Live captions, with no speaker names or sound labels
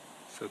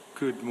So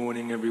good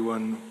morning,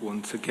 everyone.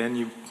 Once again,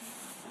 you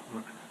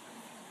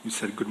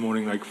said good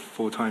morning like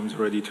 4 times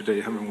already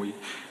today, haven't we?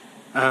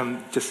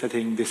 Just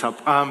setting this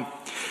up.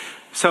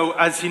 So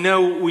as you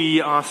know, we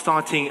are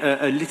starting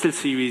a little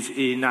series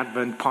in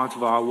Advent, part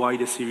of our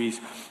wider series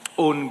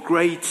on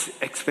great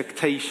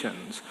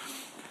expectations.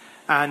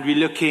 And we're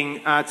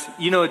looking at,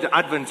 the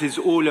Advent is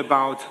all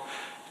about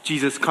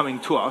Jesus coming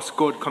to us,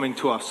 God coming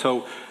to us.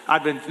 So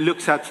Advent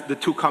looks at the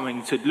two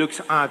comings. It looks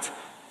at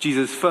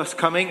Jesus' first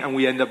coming, and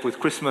we end up with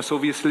Christmas,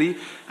 obviously,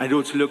 and it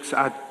also looks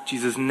at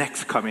Jesus'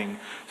 next coming.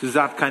 So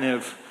that kind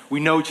of,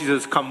 we know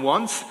Jesus come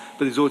once,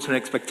 but there's also an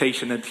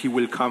expectation that he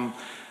will come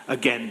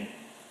again.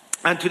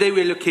 And today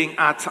we're looking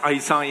at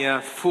Isaiah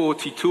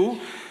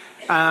 42,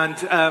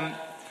 and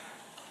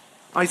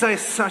Isaiah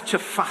is such a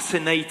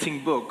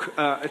fascinating book.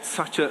 It's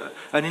such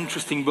an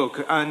interesting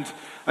book, and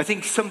I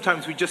think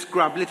sometimes we just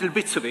grab little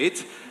bits of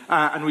it,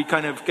 and we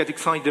kind of get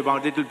excited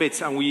about little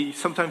bits, and we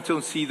sometimes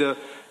don't see the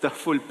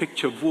full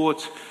picture of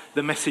what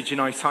the message in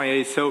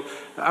Isaiah is. So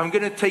I'm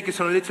going to take us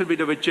on a little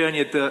bit of a journey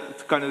at the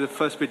kind of the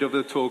first bit of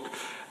the talk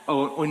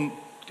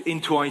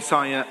into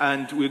Isaiah,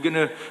 and we're going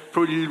to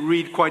probably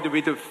read quite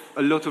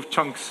a lot of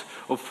chunks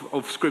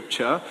of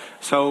scripture.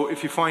 So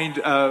if you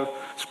find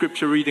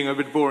scripture reading a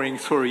bit boring,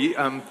 sorry.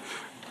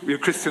 We're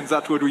Christians,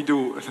 that's what we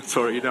do.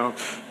 Sorry,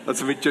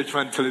 that's a bit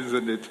judgmental,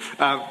 isn't it?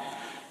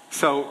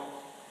 So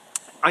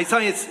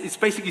Isaiah is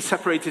basically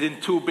separated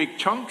in 2 big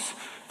chunks.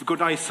 We've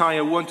got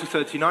Isaiah 1 to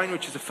 39,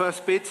 which is the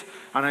first bit,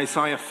 and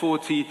Isaiah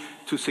 40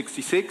 to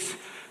 66.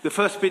 The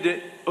first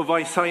bit of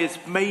Isaiah is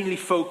mainly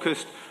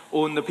focused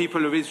on the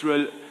people of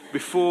Israel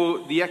before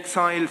the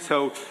exile.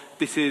 So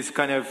this is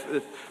kind of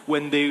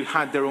when they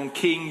had their own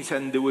kings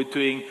and they were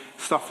doing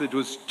stuff that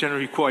was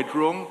generally quite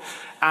wrong.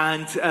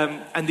 And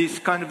this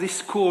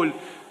call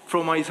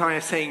from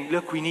Isaiah saying,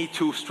 look, we need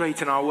to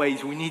straighten our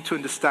ways. We need to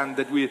understand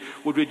that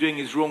what we're doing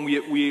is wrong.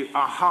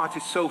 Our heart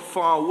is so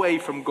far away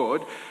from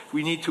God.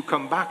 We need to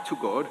come back to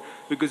God,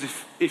 because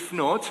if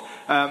not,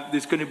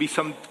 there's going to be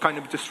some kind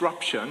of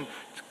disruption.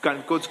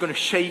 God's going to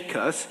shake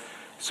us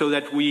so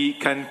that we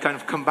can kind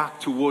of come back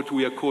to what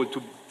we are called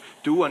to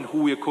do and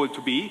who we are called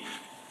to be.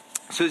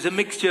 So there's a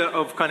mixture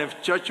of kind of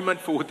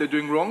judgment for what they're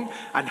doing wrong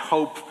and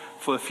hope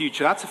for the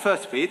future. That's the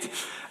first bit.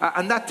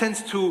 And that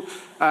tends to,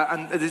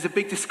 and there's a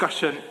big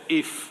discussion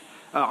if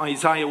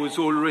Isaiah was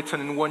all written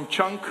in one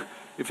chunk,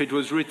 if it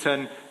was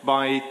written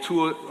by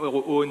 2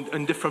 or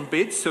in different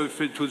bits. So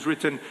if it was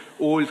written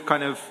all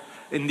kind of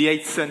in the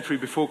 8th century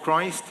before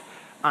Christ.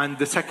 And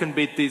the second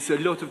bit, there's a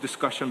lot of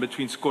discussion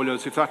between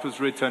scholars if that was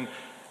written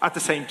at the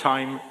same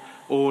time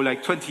or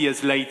like 20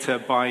 years later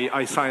by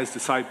Isaiah's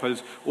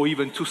disciples, or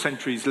even 2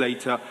 centuries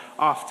later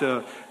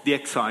after the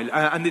exile.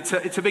 And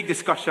it's a big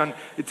discussion.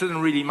 It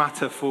doesn't really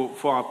matter for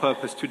our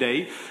purpose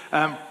today.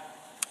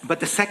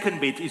 But the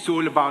second bit is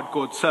all about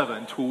God's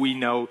servant, who we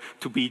know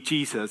to be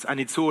Jesus. And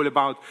it's all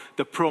about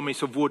the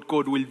promise of what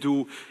God will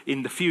do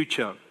in the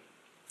future.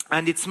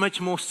 And it's much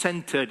more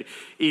centered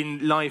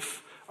in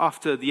life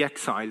after the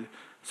exile.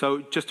 So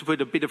just to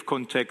put a bit of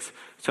context,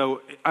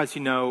 so as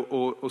you know,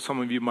 or some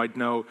of you might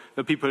know,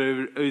 the people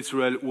of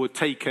Israel were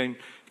taken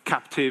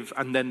captive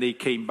and then they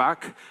came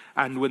back.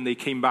 And when they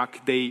came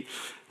back, they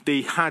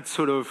had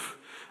sort of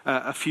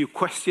a few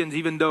questions.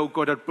 Even though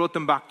God had brought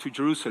them back to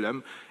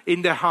Jerusalem,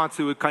 in their hearts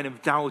they were kind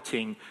of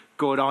doubting,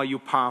 God, are you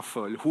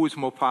powerful? Who is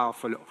more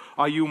powerful?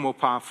 Are you more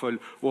powerful?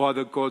 Or are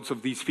the gods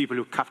of these people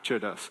who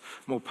captured us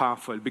more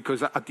powerful?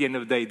 Because at the end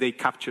of the day, they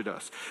captured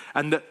us.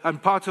 And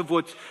part of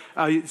what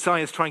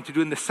Isaiah is trying to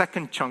do in the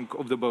second chunk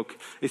of the book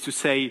is to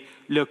say,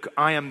 look,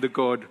 I am the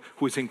God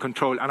who is in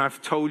control. And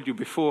I've told you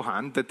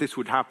beforehand that this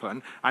would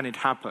happen, and it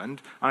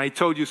happened. And I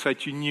told you so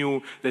that you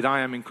knew that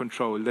I am in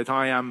control, that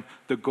I am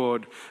the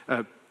God,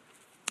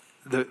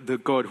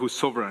 the God who's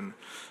sovereign.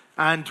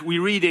 And we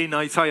read in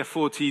Isaiah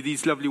 40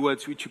 these lovely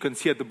words, which you can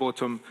see at the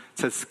bottom. It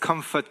says,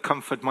 comfort,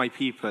 comfort my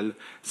people,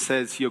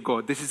 says your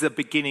God. This is the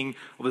beginning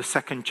of the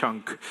second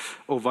chunk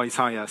of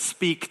Isaiah.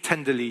 Speak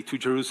tenderly to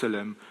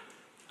Jerusalem.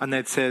 And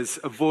then it says,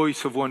 a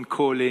voice of one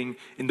calling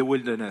in the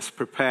wilderness,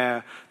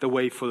 prepare the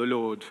way for the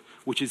Lord,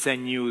 which is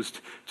then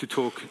used to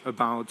talk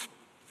about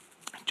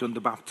John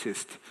the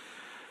Baptist.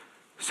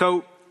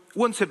 So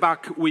once we're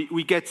back,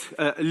 we get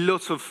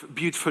lots of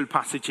beautiful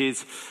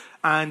passages.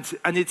 And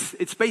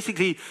it's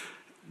basically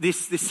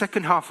this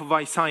second half of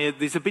Isaiah,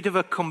 there's a bit of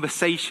a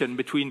conversation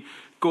between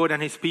God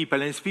and his people.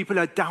 And his people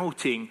are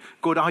doubting,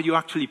 God, are you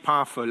actually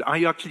powerful? Are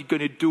you actually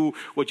going to do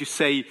what you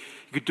say you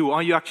could do?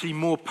 Are you actually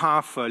more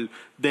powerful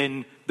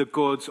than the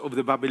gods of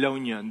the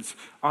Babylonians?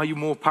 Are you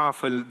more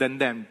powerful than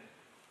them?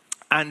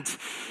 And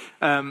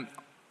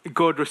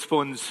God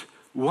responds,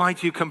 why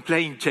do you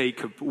complain,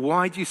 Jacob?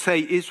 Why do you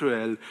say,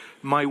 Israel,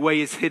 my way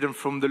is hidden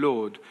from the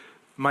Lord?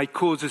 My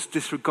cause is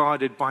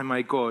disregarded by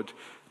my God.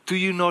 Do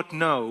you not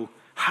know?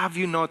 Have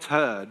you not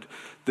heard?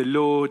 The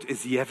Lord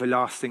is the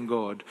everlasting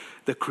God,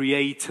 the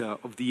creator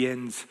of the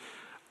ends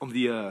of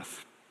the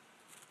earth.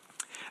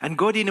 And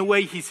God, in a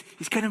way, he's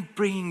kind of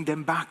bringing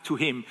them back to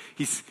him.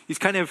 He's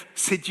kind of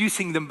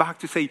seducing them back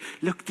to say,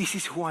 look, this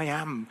is who I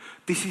am.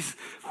 This is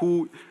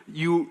who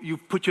you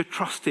put your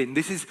trust in.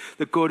 This is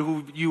the God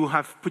who you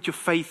have put your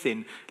faith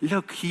in.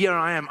 Look, here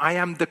I am. I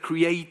am the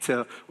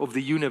creator of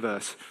the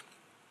universe.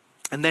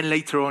 And then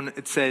later on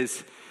it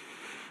says,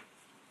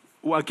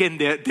 well, again,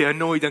 they're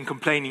annoyed and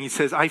complaining. He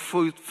says, I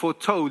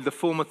foretold the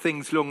former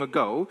things long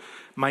ago.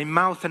 My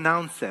mouth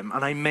announced them,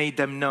 and I made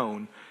them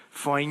known,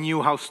 for I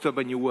knew how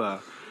stubborn you were.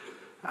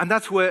 And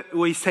that's where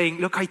he's saying,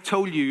 look, I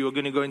told you were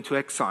going to go into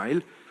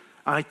exile.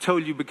 I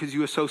told you because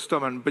you were so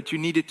stubborn, but you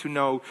needed to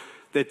know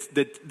that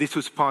this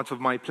was part of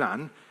my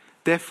plan.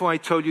 Therefore, I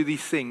told you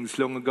these things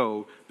long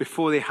ago.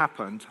 Before they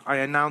happened, I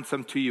announced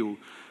them to you,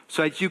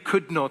 so that you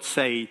could not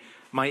say,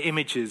 my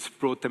images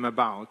brought them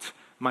about.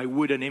 My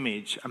wooden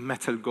image, a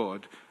metal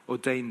god,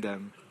 ordained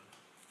them.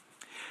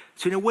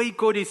 So in a way,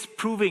 God is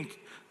proving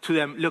to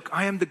them, look,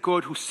 I am the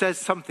God who says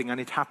something and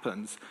it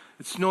happens.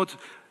 It's not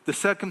the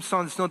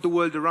circumstance, it's not the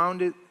world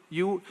around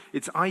you.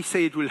 It's I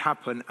say it will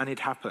happen and it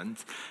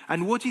happens.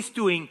 And what he's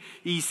doing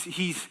is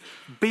he's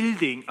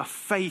building a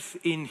faith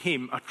in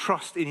him, a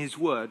trust in his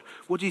word.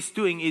 What he's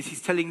doing is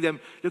he's telling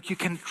them, look, you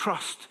can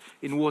trust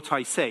in what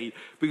I say,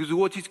 because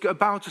what he's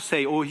about to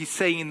say, or he's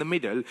saying in the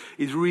middle,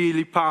 is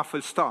really powerful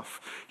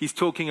stuff. He's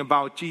talking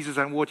about Jesus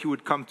and what he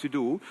would come to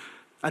do,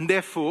 and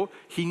therefore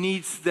he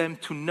needs them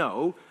to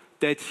know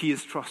that he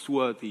is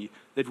trustworthy,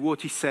 that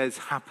what he says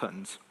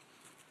happens.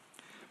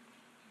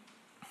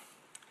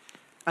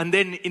 And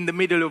then in the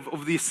middle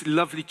of this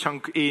lovely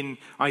chunk in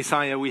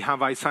Isaiah, we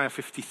have Isaiah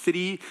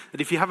 53. And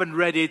if you haven't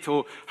read it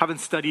or haven't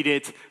studied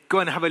it, go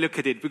and have a look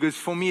at it, because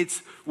for me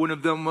it's one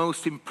of the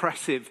most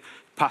impressive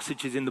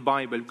passages in the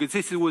Bible, because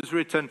this was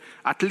written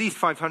at least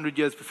 500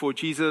 years before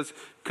Jesus,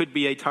 could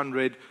be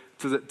 800,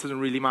 doesn't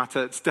really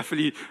matter. It's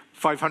definitely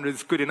 500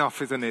 is good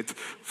enough, isn't it,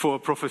 for a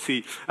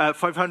prophecy.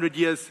 500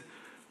 years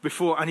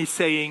before, and he's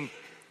saying,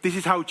 this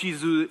is how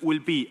Jesus will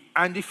be.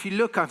 And if you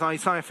look at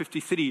Isaiah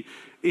 53,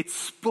 it's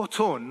spot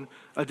on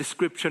a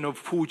description of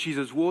who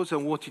Jesus was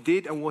and what he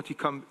did and what he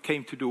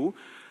came to do.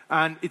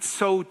 And it's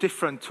so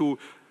different to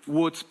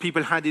what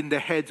people had in their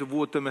heads of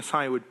what the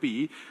Messiah would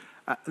be,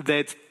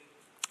 that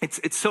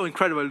it's so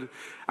incredible.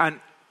 And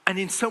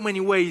in so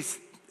many ways,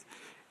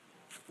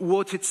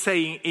 what it's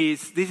saying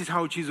is, this is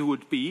how Jesus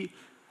would be,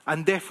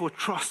 and therefore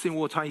trust in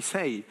what I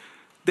say.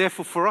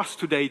 Therefore, for us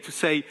today to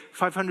say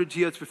 500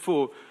 years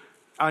before,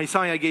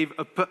 Isaiah gave,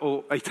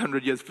 or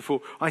 800 years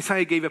before,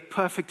 Isaiah gave a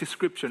perfect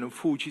description of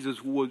who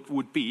Jesus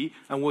would be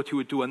and what he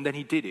would do, and then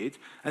he did it.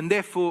 And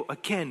therefore,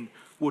 again,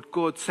 what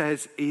God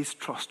says is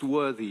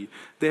trustworthy.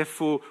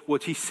 Therefore,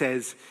 what he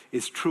says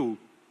is true.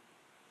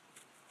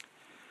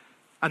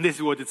 And this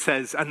is what it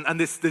says, and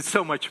there's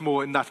so much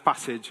more in that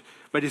passage.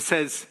 But it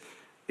says,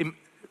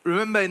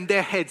 remember in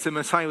their heads the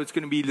Messiah was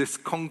going to be this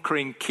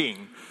conquering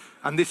king.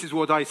 And this is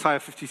what Isaiah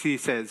 53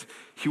 says.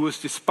 He was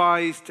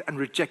despised and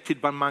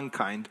rejected by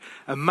mankind,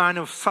 a man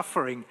of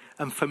suffering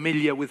and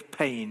familiar with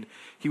pain.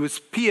 He was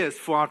pierced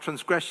for our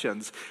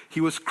transgressions. He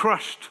was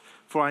crushed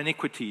for our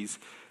iniquities.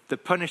 The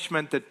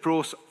punishment that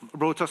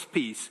brought us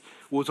peace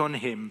was on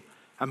him,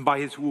 and by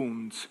his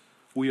wounds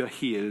we are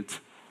healed.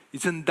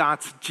 Isn't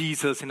that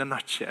Jesus in a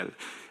nutshell?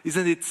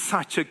 Isn't it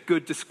such a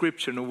good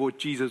description of what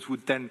Jesus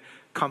would then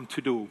come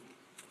to do?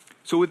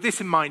 So with this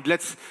in mind,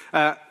 let's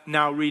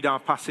now read our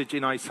passage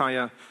in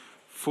Isaiah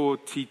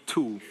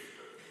 42.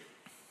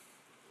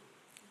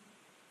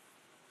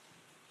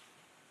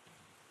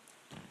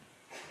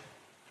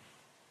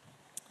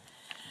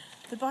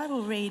 The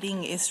Bible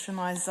reading is from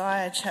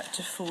Isaiah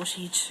chapter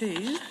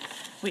 42,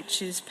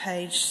 which is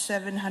page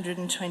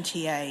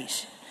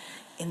 728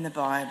 in the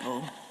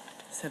Bible.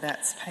 So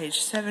that's page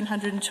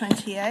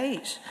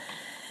 728,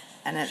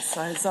 and it's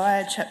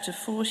Isaiah chapter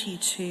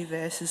 42,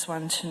 verses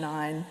 1 to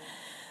 9,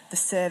 the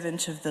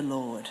servant of the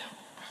Lord.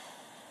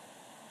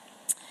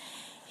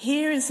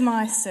 Here is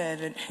my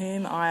servant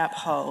whom I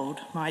uphold,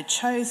 my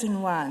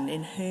chosen one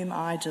in whom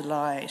I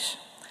delight.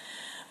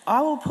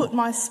 I will put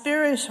my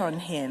spirit on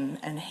him,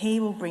 and he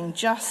will bring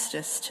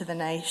justice to the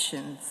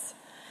nations.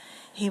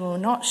 He will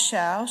not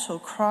shout or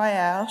cry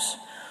out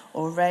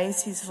or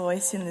raise his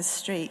voice in the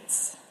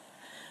streets.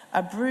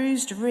 A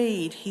bruised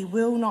reed he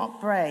will not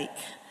break,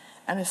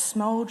 and a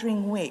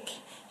smouldering wick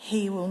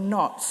he will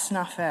not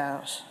snuff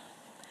out.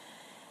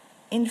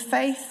 In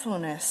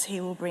faithfulness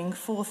he will bring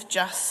forth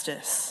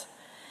justice.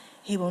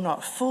 He will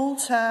not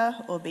falter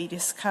or be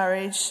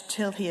discouraged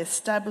till he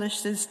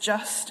establishes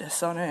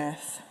justice on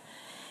earth.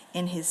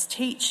 In his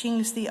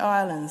teachings the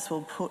islands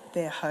will put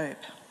their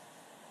hope.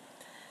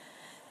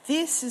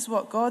 This is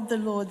what God the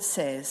Lord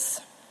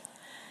says,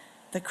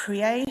 the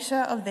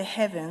creator of the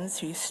heavens,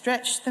 who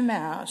stretched them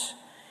out,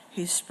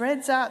 who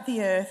spreads out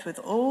the earth with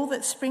all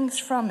that springs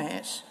from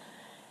it,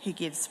 who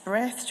gives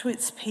breath to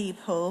its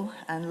people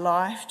and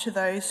life to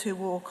those who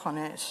walk on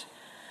it.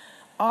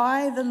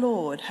 I, the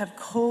Lord, have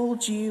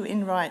called you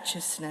in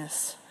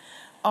righteousness.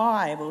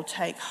 I will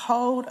take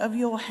hold of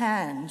your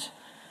hand.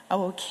 I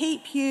will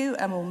keep you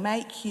and will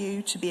make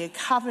you to be a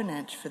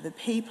covenant for the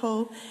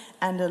people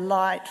and a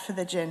light for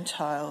the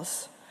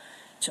Gentiles,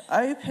 to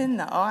open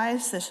the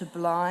eyes that are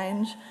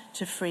blind,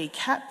 to free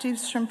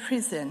captives from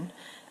prison,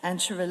 and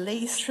to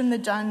release from the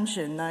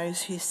dungeon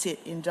those who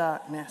sit in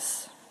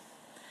darkness.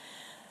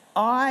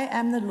 I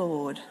am the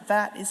Lord,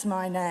 that is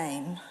my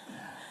name.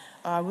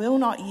 I will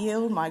not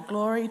yield my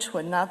glory to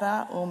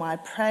another or my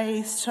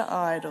praise to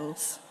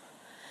idols.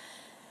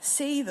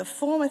 See the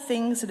former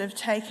things that have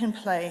taken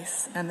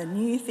place and the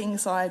new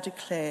things I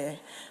declare.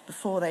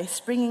 Before they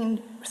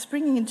spring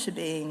into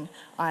being,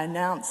 I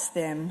announce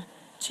them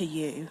to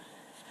you.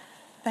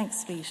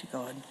 Thanks be to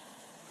God.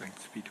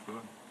 Thanks be to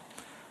God.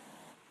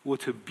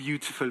 What a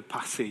beautiful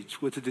passage.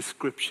 What a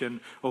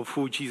description of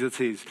who Jesus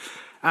is.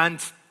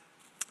 And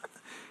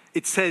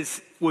it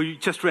says, well, you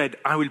just read,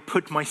 I will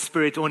put my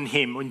spirit on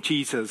him, on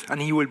Jesus,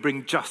 and he will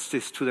bring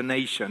justice to the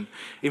nation.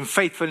 In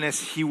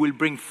faithfulness, he will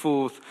bring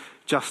forth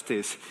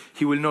justice.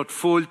 He will not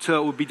falter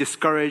or be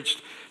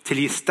discouraged till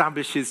he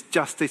establishes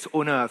justice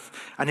on earth,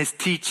 and his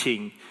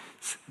teaching,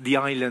 the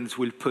islands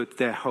will put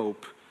their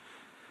hope.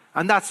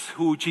 And that's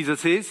who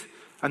Jesus is,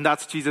 and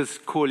that's Jesus'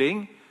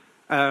 calling,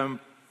 and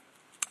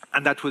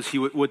that was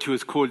what he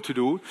was called to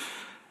do.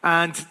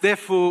 And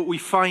therefore, we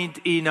find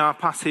in our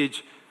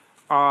passage,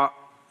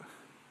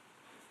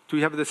 do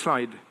we have the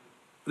slide?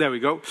 There we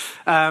go.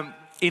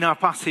 In our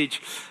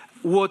passage,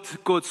 what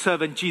God's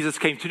servant Jesus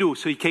came to do.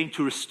 So he came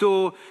to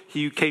restore,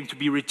 he came to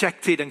be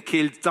rejected and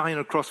killed, dying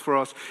on a cross for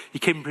us. He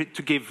came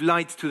to give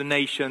light to the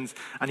nations,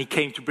 and he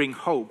came to bring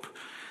hope.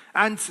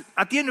 And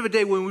at the end of the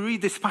day, when we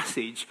read this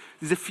passage,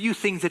 there's a few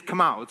things that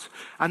come out.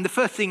 And the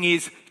first thing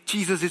is,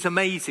 Jesus is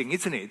amazing,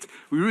 isn't it?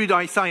 We read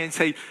Isaiah and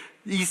say,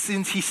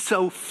 since he's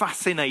so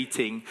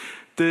fascinating,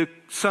 the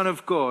Son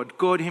of God,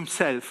 God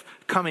himself,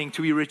 coming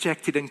to be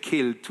rejected and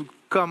killed, to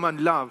come and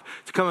love,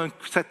 to come and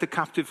set the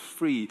captives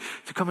free,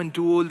 to come and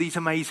do all these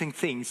amazing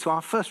things. So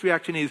our first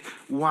reaction is,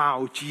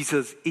 wow,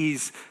 Jesus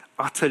is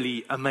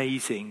utterly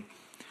amazing.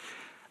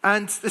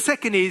 And the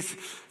second is,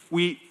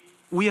 we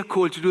are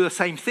called to do the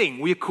same thing.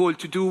 We are called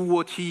to do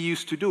what he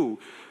used to do.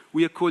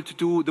 We are called to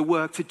do the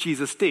work that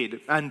Jesus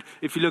did. And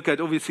if you look at,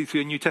 obviously,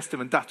 through the New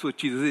Testament, that's what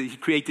Jesus did. He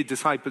created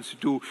disciples to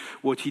do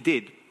what he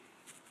did.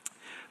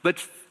 But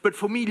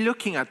for me,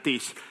 looking at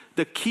this,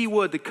 the key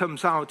word that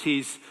comes out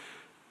is,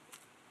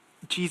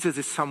 Jesus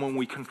is someone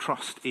we can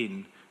trust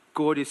in.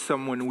 God is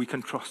someone we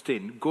can trust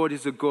in. God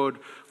is a God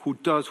who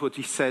does what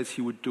he says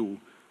he would do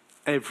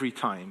every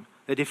time.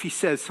 That if he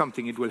says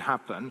something, it will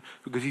happen,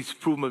 because he's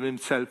proven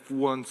himself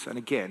once and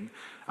again.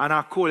 And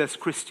our call as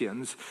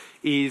Christians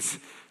is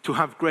to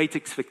have great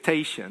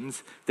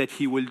expectations that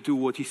he will do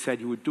what he said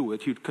he would do,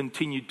 that he would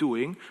continue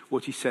doing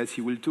what he says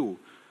he will do.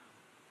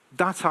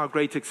 That's our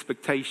great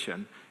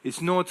expectation. It's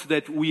not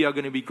that we are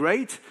going to be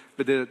great,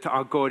 but that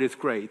our God is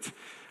great.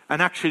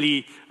 And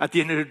actually, at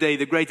the end of the day,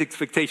 the great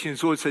expectation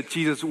is also that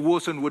Jesus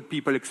wasn't what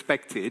people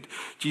expected.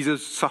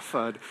 Jesus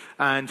suffered,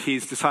 and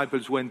his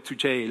disciples went to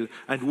jail,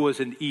 and it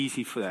wasn't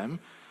easy for them.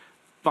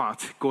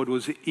 But God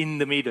was in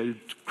the middle,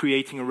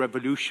 creating a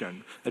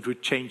revolution that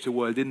would change the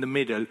world, in the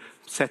middle,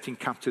 setting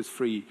captives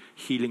free,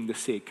 healing the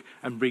sick,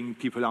 and bringing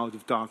people out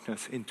of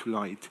darkness into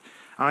light.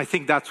 And I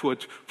think that's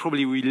what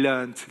probably we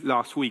learned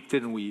last week,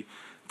 didn't we?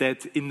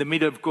 That in the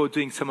middle of God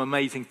doing some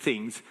amazing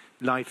things,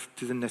 life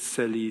isn't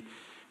necessarily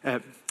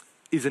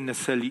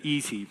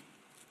easy.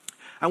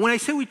 And when I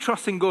say we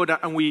trust in God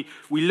and we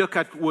look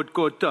at what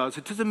God does,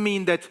 it doesn't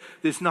mean that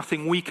there's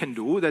nothing we can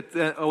do,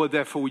 that or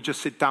therefore we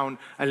just sit down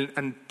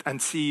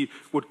and see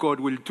what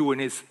God will do in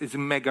his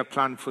mega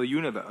plan for the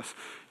universe.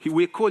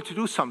 We're called to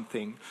do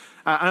something.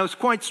 And I was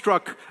quite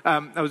struck,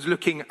 I was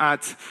looking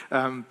at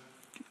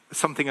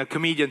something a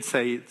comedian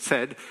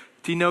said.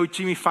 Do you know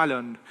Jimmy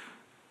Fallon?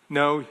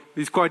 No,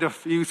 he's quite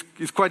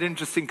an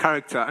interesting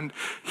character. And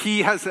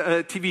he has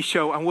a TV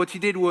show, and what he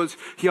did was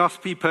he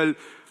asked people,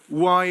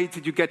 why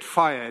did you get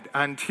fired?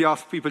 And he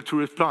asked people to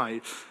reply.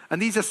 And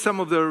these are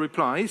some of the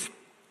replies.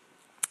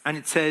 And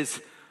it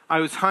says, I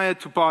was hired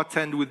to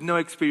bartend with no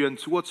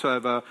experience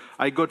whatsoever.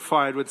 I got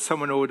fired when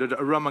someone ordered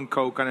a rum and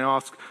coke, and I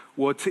asked,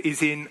 what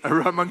is in a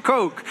rum and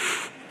coke?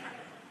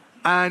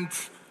 And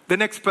the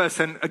next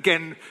person,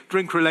 again,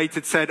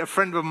 drink-related, said, a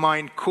friend of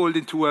mine called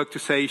into work to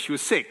say she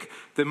was sick.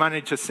 The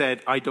manager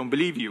said, I don't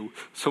believe you.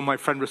 So my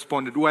friend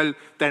responded, well,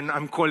 then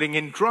I'm calling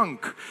in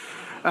drunk.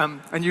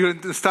 And you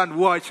understand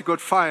why she got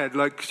fired.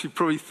 Like, she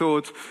probably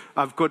thought,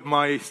 I've got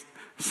my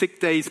sick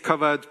days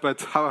covered,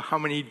 but how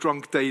many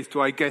drunk days do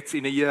I get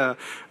in a year?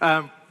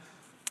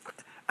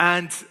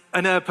 And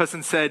another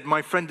person said,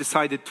 my friend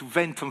decided to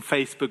vent on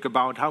Facebook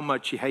about how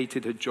much she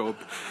hated her job,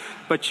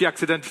 but she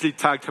accidentally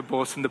tagged her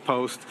boss in the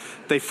post.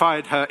 They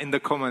fired her in the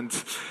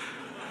comments.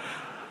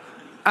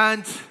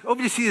 And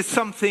obviously there's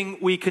something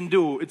we can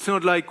do. It's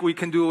not like we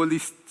can do all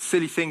these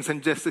silly things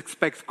and just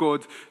expect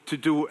God to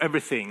do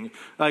everything.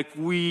 Like,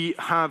 we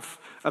have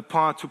a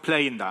part to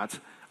play in that.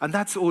 And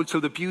that's also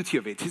the beauty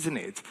of it, isn't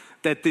it?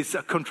 That there's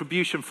a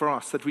contribution for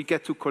us, that we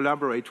get to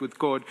collaborate with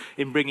God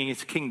in bringing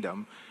his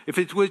kingdom. If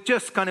it was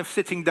just kind of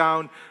sitting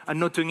down and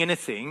not doing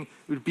anything,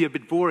 it would be a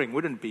bit boring,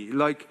 wouldn't it be?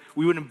 Like,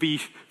 we wouldn't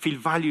feel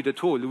valued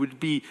at all. There wouldn't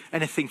be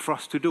anything for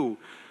us to do.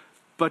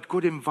 But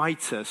God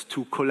invites us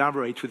to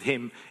collaborate with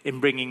him in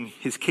bringing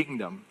his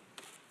kingdom.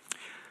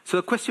 So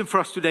the question for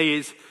us today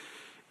is,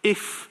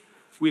 if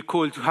we're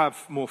called to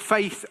have more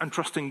faith and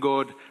trust in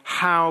God,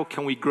 how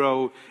can we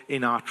grow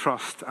in our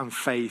trust and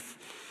faith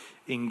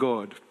in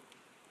God?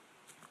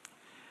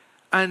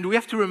 And we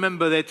have to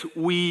remember that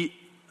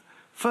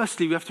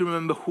firstly, we have to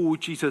remember who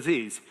Jesus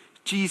is.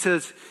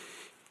 Jesus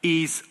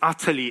is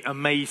utterly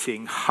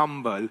amazing,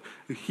 humble.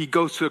 He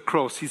goes to the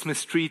cross, he's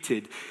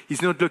mistreated.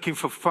 He's not looking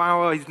for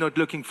power, he's not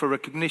looking for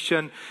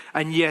recognition,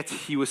 and yet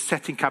he was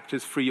setting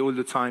captives free all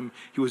the time.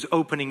 He was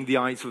opening the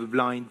eyes of the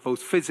blind,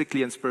 both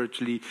physically and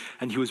spiritually,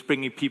 and he was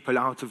bringing people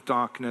out of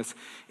darkness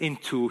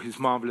into his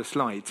marvelous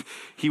light.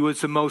 He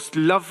was the most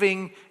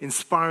loving,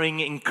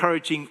 inspiring,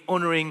 encouraging,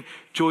 honoring,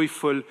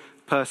 joyful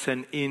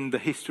person in the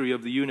history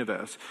of the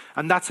universe.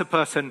 And that's a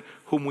person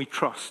whom we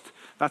trust.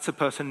 That's a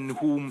person in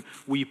whom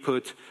we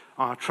put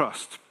our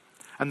trust.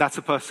 And that's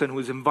a person who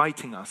is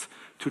inviting us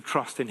to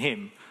trust in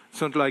him.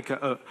 It's not like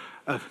a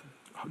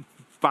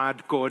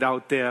bad God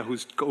out there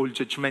who's all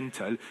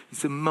judgmental.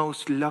 He's the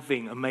most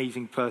loving,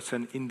 amazing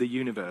person in the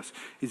universe.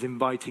 He's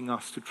inviting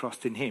us to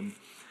trust in him.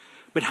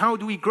 But how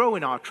do we grow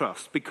in our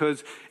trust?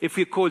 Because if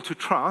we're called to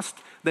trust,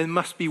 there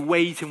must be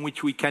ways in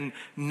which we can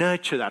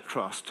nurture that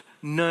trust,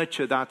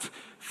 nurture that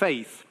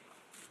faith.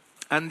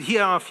 And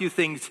here are a few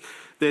things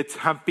that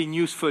have been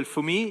useful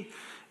for me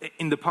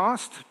in the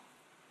past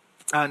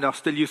and are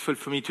still useful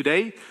for me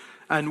today.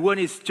 And one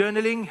is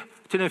journaling. I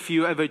don't know if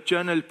you ever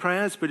journal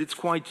prayers, but it's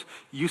quite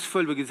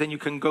useful because then you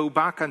can go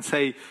back and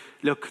say,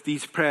 look,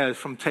 these prayers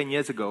from 10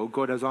 years ago,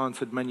 God has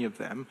answered many of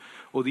them,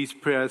 or these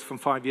prayers from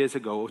 5 years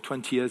ago or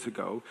 20 years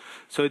ago.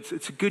 So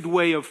it's a good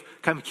way of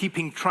kind of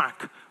keeping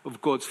track of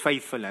God's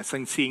faithfulness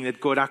and seeing that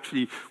God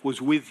actually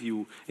was with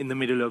you in the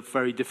middle of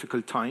very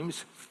difficult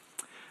times.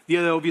 The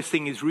other obvious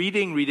thing is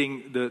reading.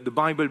 The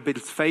Bible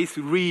builds faith.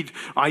 Read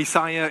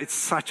Isaiah. It's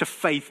such a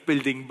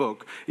faith-building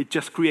book. It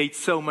just creates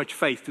so much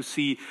faith to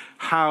see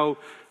how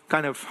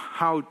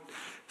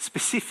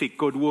specific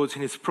God was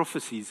in his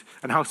prophecies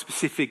and how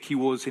specific he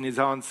was in his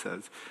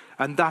answers.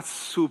 And that's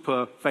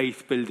super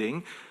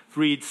faith-building.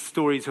 Read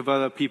stories of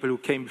other people who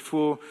came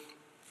before.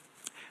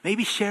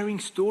 Maybe sharing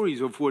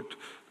stories of what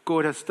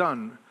God has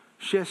done.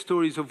 Share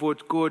stories of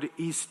what God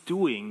is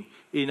doing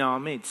in our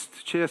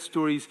midst. Share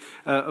stories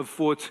of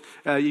what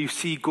you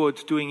see God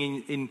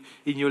doing in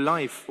your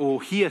life,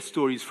 or hear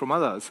stories from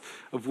others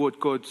of what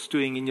God's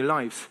doing in your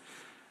lives.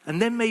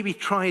 And then maybe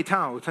try it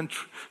out and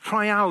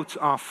try out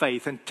our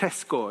faith and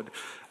test God.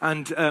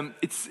 And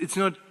it's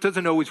not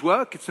doesn't always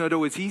work. It's not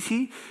always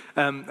easy.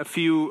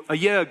 A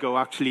year ago,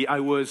 actually, I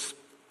was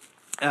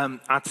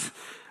at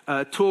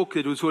a talk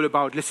that was all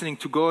about listening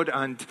to God,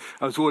 and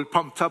I was all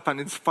pumped up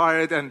and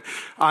inspired. And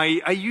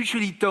I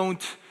usually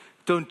don't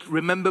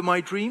remember my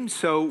dreams.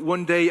 So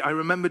one day I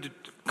remembered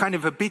kind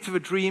of a bit of a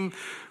dream,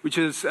 which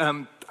is,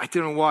 I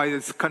don't know why,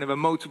 it's kind of a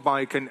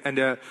motorbike and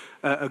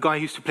a guy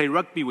who used to play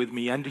rugby with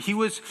me. And he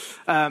was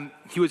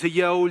a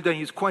year older, and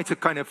he was quite a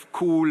kind of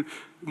cool,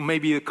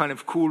 maybe a kind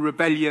of cool,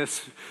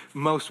 rebellious,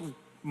 most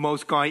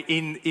guy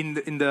in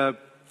the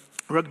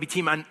rugby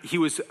team. And he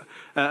was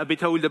a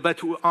bit older,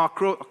 but our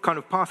kind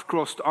of path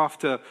crossed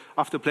after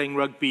playing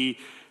rugby,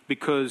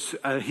 because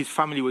his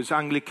family was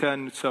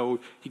Anglican, so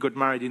he got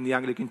married in the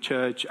Anglican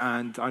church,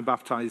 and I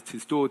baptized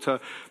his daughter.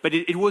 But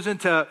it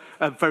wasn't a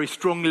very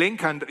strong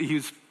link, and he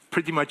was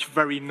pretty much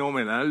very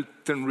nominal.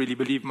 Didn't really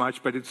believe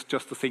much, but it's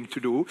just a thing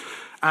to do.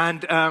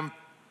 And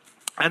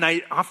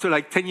I, after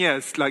like 10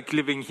 years, like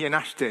living here in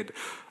Ashtead,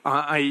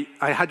 I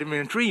had him in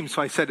a dream.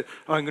 So I said,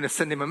 I'm going to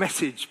send him a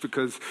message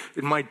because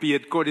it might be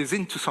that God is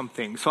into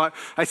something. So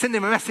I sent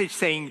him a message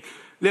saying,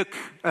 look,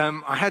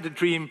 I had a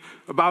dream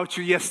about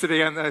you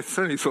yesterday, and I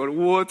suddenly thought,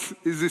 what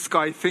is this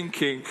guy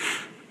thinking?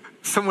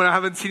 Someone I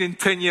haven't seen in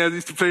 10 years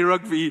used to play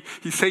rugby.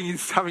 He's saying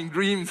he's having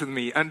dreams with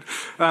me. And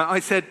I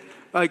said,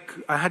 like,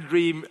 I had a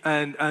dream,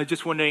 and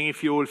just wondering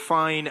if you're all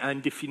fine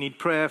and if you need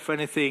prayer for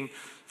anything.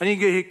 And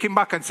he came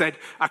back and said,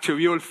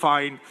 actually, we're all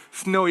fine.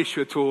 It's no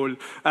issue at all.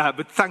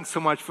 But thanks so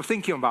much for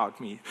thinking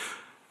about me.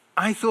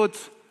 I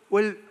thought,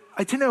 well,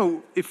 I don't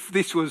know if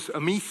this was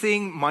a me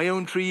thing, my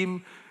own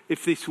dream,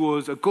 if this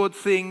was a God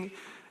thing,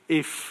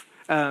 if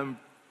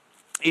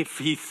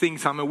he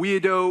thinks I'm a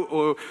weirdo,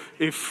 or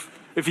if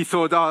he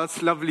thought, oh,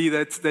 that's lovely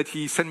that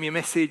he sent me a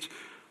message.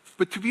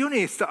 But to be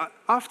honest,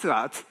 after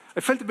that, I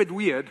felt a bit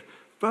weird,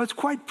 but I was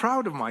quite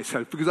proud of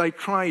myself because I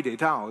tried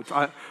it out.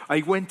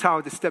 I went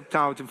out, I stepped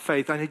out in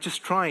faith, and I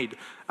just tried.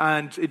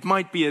 And it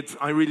might be that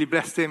I really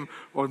blessed him,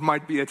 or it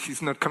might be that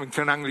he's not coming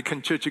to an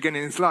Anglican church again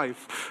in his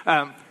life.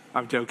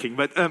 I'm joking,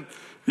 but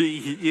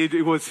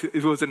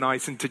it was a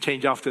nice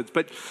interchange afterwards.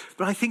 But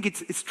I think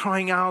it's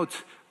trying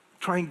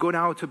God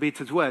out a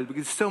bit as well,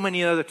 because so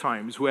many other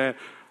times where,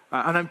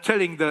 and I'm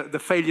telling the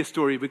failure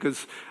story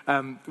because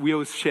we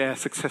always share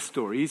success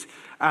stories,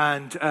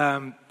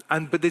 and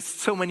But there's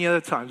so many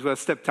other times where I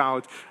stepped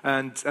out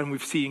and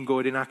we've seen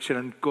God in action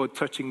and God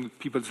touching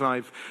people's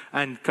life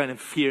and kind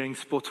of hearing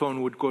spot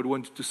on what God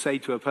wanted to say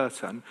to a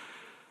person.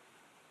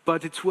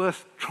 But it's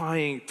worth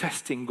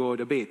testing God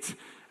a bit,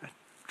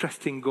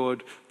 trusting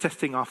God,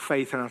 testing our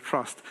faith and our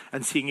trust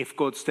and seeing if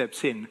God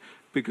steps in,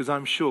 because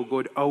I'm sure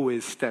God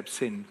always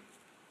steps in.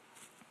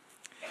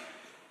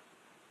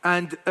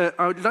 And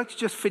I would like to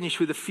just finish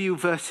with a few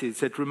verses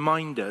that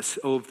remind us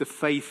of the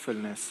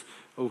faithfulness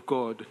of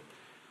God.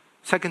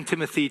 2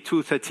 Timothy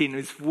 2:13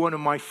 is one of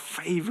my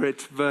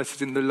favorite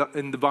verses in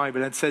the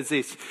Bible, and says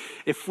this: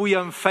 if we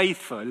are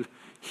unfaithful,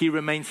 he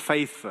remains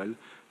faithful,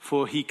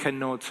 for he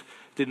cannot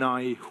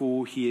deny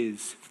who he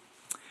is.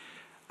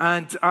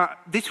 And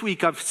this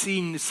week I've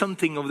seen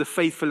something of the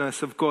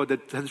faithfulness of God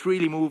that has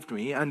really moved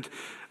me, and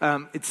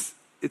it's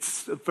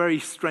a very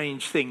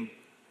strange thing.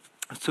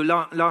 So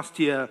last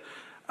year,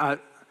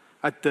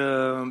 at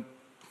the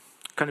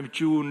kind of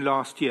June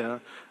last year,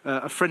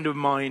 a friend of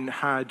mine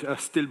had a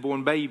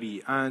stillborn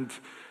baby, and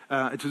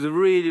it was a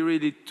really,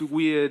 really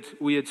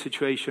weird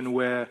situation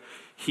where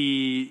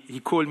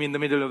he called me in the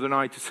middle of the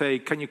night to say,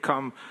 can you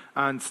come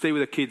and stay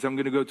with the kids? I'm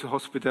going to go to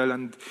hospital.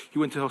 And he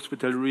went to the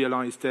hospital,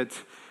 realized that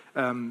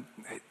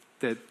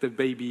the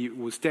baby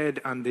was dead,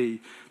 and they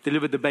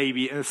delivered the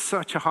baby. And it's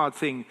such a hard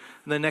thing.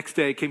 And the next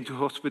day I came to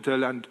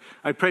hospital and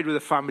I prayed with the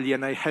family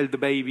and I held the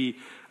baby.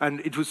 And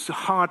it was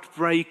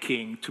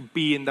heartbreaking to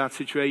be in that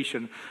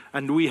situation.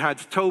 And we had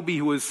Toby,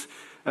 who was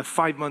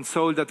 5 months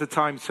old at the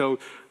time. So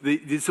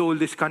there's all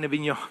this kind of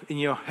in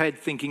your head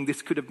thinking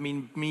this could have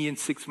been me in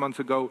 6 months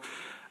ago.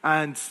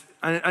 And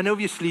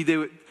obviously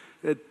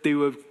they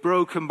were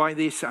broken by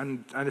this,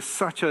 and it's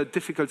such a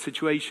difficult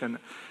situation.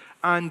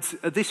 And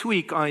this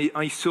week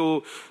I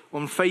saw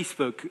on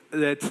Facebook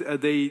that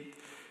the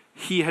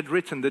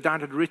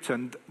dad had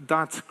written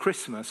that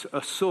Christmas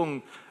a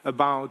song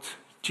about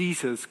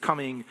Jesus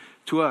coming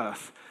to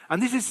earth.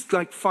 And this is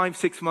like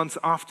 5-6 months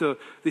after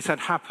this had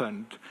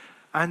happened.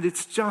 And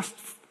it's just,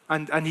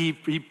 and he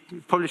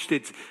published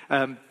it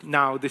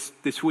now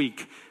this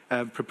week,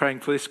 preparing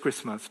for this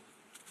Christmas.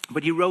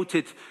 But he wrote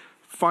it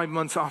 5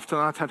 months after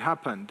that had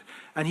happened.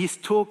 And he's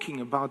talking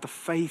about the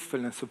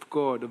faithfulness of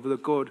God, of the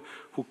God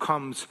who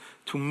comes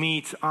to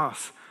meet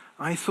us.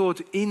 I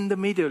thought in the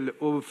middle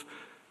of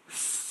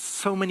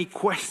so many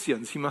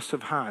questions he must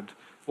have had,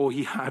 or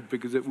he had,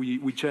 because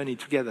we journeyed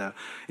together,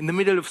 in the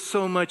middle of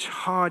so much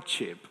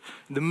hardship,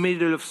 in the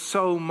middle of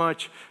so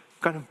much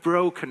kind of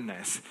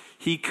brokenness,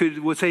 he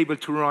was able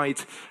to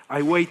write,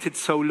 I waited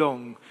so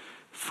long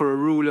for a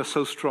ruler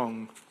so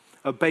strong,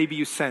 a baby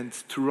you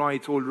sent to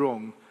right all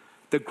wrong.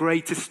 The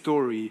greatest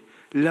story,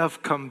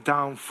 love come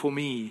down for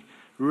me,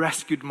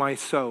 rescued my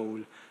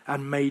soul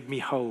and made me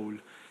whole.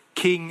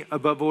 King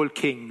above all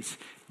kings,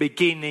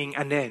 beginning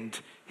and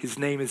end. His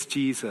name is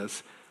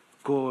Jesus,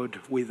 God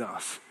with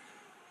us.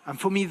 And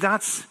for me,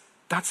 that's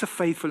a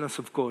faithfulness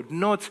of God.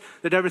 Not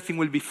that everything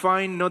will be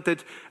fine, not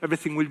that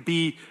everything will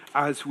be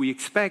as we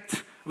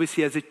expect.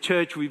 Obviously, as a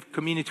church,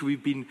 community,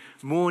 we've been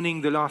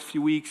mourning the last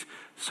few weeks,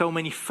 so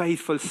many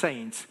faithful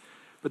saints.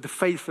 But the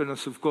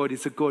faithfulness of God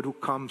is a God who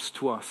comes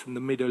to us in the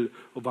middle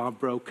of our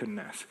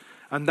brokenness.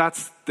 And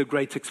that's the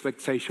great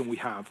expectation we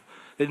have.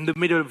 That in the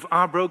middle of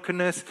our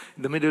brokenness,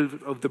 in the middle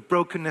of the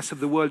brokenness of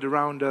the world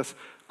around us,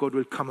 God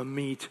will come and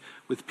meet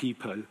with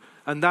people.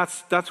 And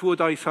that's what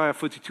Isaiah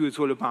 42 is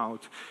all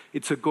about.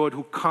 It's a God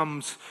who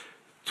comes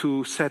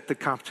to set the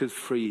captives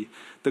free.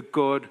 The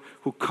God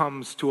who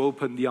comes to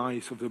open the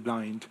eyes of the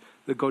blind.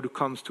 The God who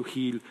comes to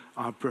heal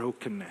our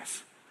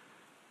brokenness.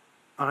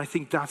 And I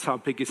think that's our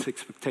biggest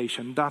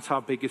expectation. That's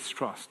our biggest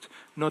trust.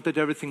 Not that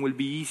everything will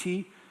be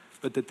easy,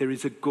 but that there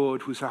is a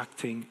God who's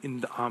acting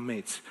in our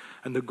midst.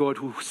 And the God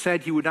who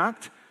said he would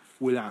act,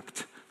 will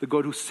act. The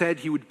God who said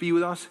he would be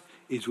with us,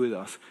 is with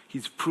us.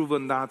 He's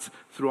proven that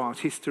throughout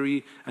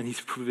history, and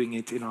he's proving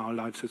it in our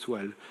lives as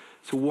well.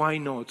 So why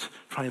not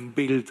try and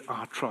build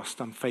our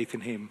trust and faith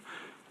in him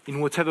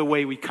in whatever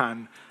way we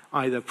can,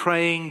 either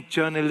praying,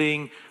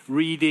 journaling,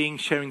 reading,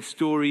 sharing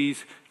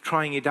stories,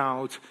 trying it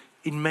out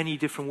in many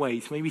different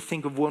ways. Maybe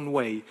think of one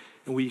way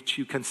in which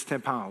you can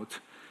step out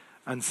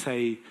and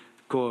say,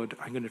 God,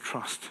 I'm going to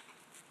trust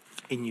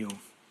in you.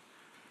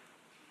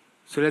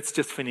 So let's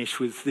just finish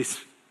with this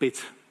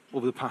bit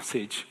of the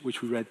passage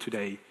which we read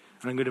today.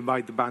 And I'm going to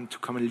invite the band to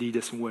come and lead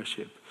us in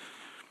worship.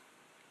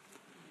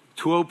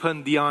 To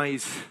open the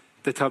eyes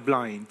that are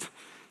blind,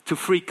 to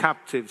free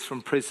captives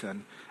from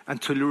prison, and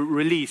to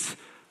release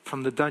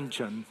from the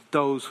dungeon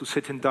those who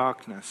sit in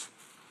darkness.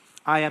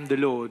 I am the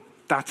Lord,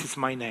 that is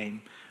my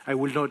name. I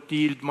will not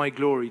yield my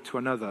glory to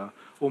another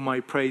or my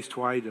praise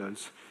to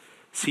idols.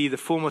 See, the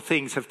former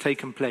things have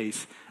taken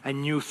place,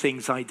 and new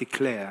things I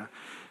declare.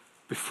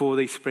 Before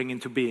they spring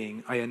into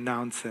being, I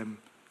announce them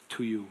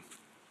to you.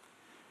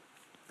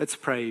 Let's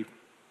pray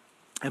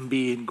and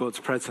be in God's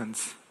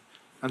presence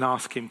and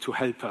ask him to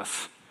help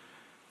us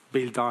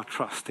build our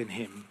trust in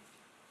him.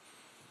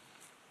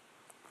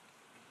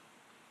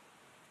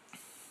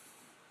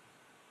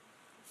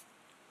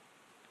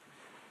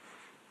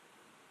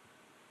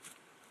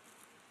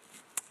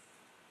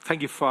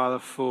 Thank you, Father,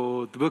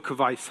 for the book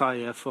of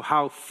Isaiah, for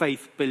how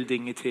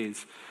faith-building it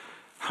is,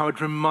 how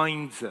it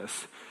reminds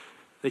us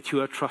that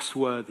you are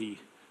trustworthy,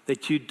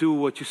 that you do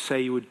what you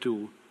say you would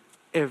do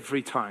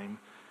every time,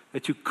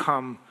 that you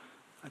come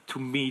to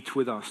meet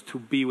with us, to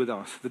be with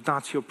us, that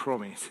that's your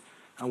promise,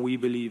 and we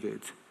believe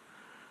it.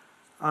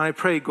 I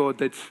pray, God,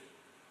 that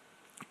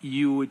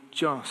you would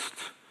just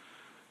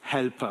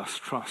help us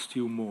trust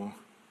you more,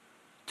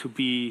 to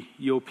be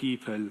your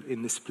people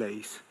in this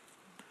place.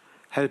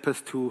 Help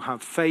us to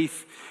have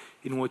faith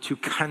in what you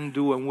can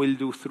do and will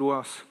do through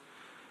us.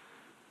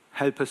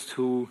 Help us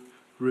to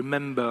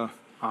remember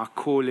our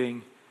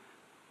calling.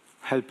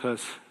 Help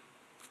us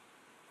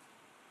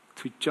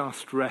to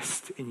just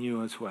rest in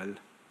you as well.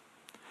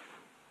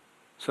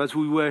 So as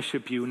we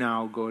worship you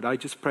now, God, I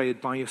just pray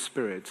that by your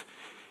Spirit,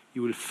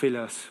 you will fill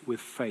us with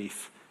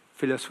faith,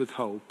 fill us with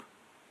hope,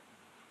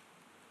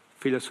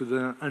 fill us with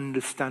an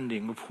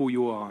understanding of who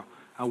you are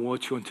and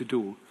what you want to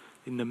do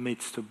in the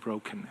midst of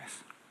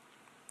brokenness.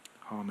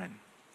 Amen.